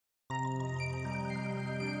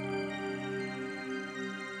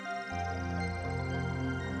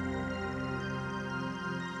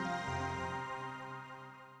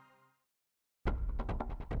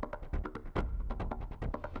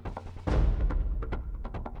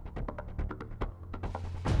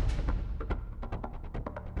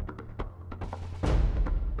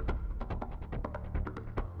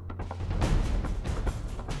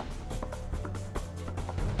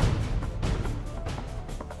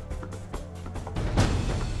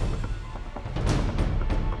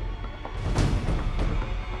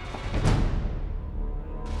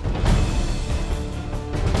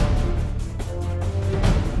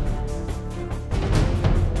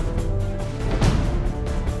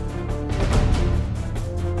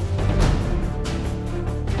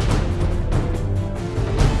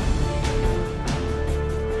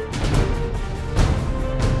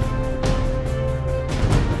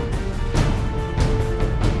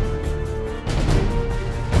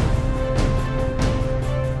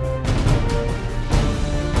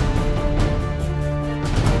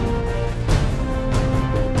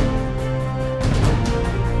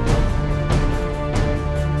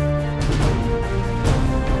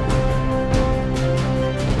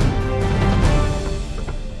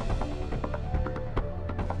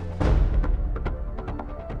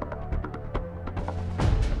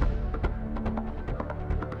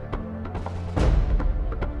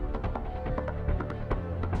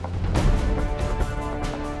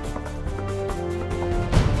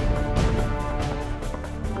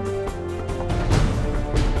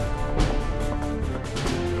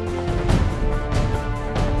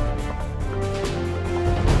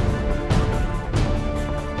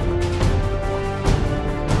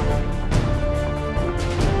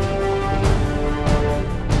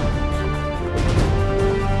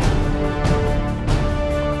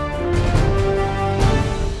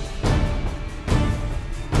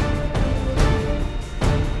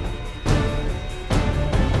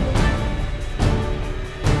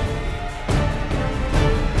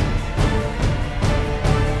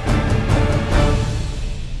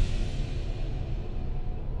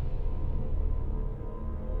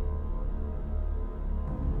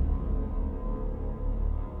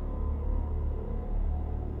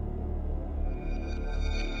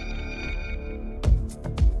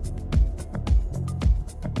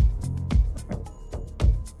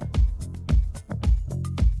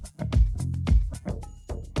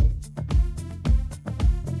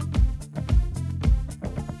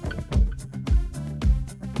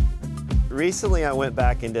Recently I went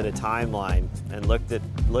back and did a timeline and looked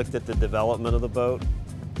at the development of the boat.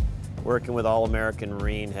 Working with All American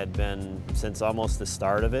Marine had been since almost the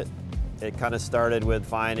start of it. It kind of started with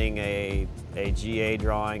finding a GA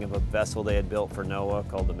drawing of a vessel they had built for NOAA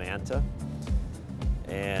called the Manta.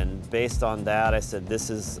 And based on that, I said, this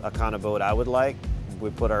is a kind of boat I would like. We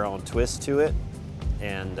put our own twist to it,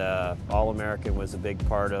 and All American was a big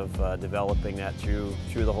part of developing that through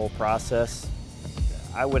the whole process.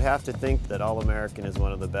 I would have to think that All American is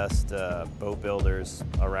one of the best boat builders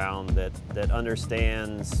around that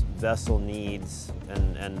understands vessel needs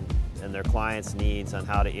and their clients' needs on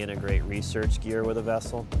how to integrate research gear with a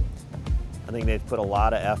vessel. I think they've put a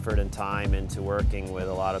lot of effort and time into working with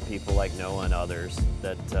a lot of people like NOAA and others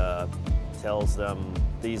that tells them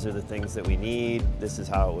these are the things that we need, this is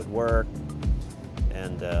how it would work.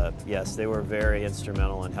 And yes, they were very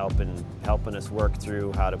instrumental in helping us work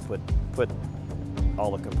through how to put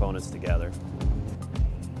all the components together.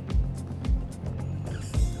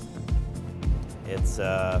 It's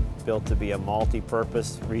built to be a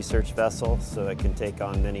multi-purpose research vessel, so it can take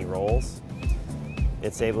on many roles.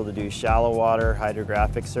 It's able to do shallow water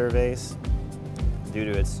hydrographic surveys. Due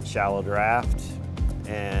to its shallow draft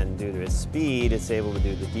and due to its speed, it's able to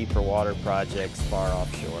do the deeper water projects far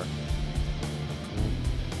offshore.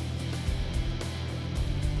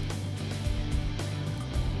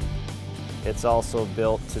 It's also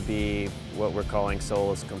built to be what we're calling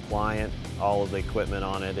SOLAS compliant. All of the equipment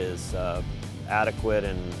on it is adequate,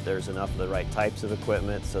 and there's enough of the right types of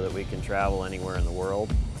equipment so that we can travel anywhere in the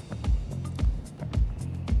world.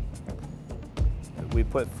 We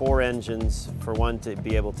put 4 engines, for one, to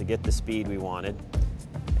be able to get the speed we wanted,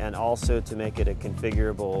 and also to make it a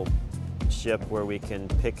configurable ship where we can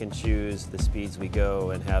pick and choose the speeds we go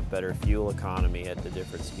and have better fuel economy at the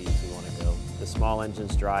different speeds we want to go. The small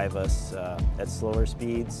engines drive us at slower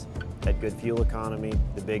speeds, at good fuel economy.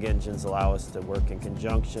 The big engines allow us to work in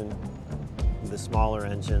conjunction with the smaller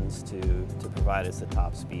engines to provide us the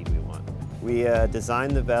top speed we want. We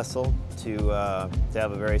designed the vessel to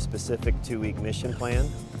have a very specific 2-week mission plan.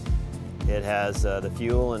 It has the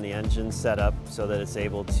fuel and the engine set up so that it's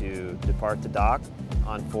able to depart the dock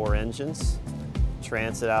on 4 engines,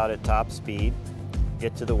 transit out at top speed,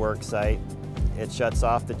 get to the work site. It shuts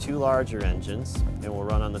off the 2 larger engines and will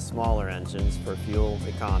run on the smaller engines for fuel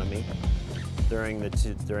economy. During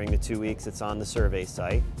the 2 weeks it's on the survey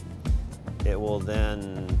site. It will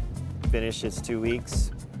then finish its 2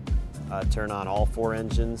 weeks, turn on all 4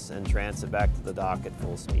 engines, and transit back to the dock at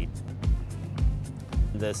full speed.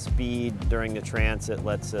 The speed during the transit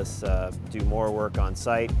lets us do more work on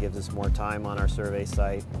site, gives us more time on our survey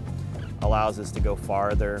site, allows us to go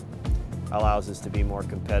farther, allows us to be more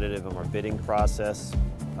competitive in our bidding process.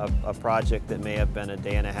 A project that may have been a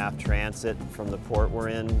 1.5-day transit from the port we're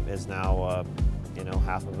in is now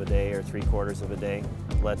half of a day or 3/4 of a day.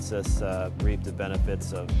 Lets us reap the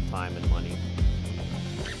benefits of time and money.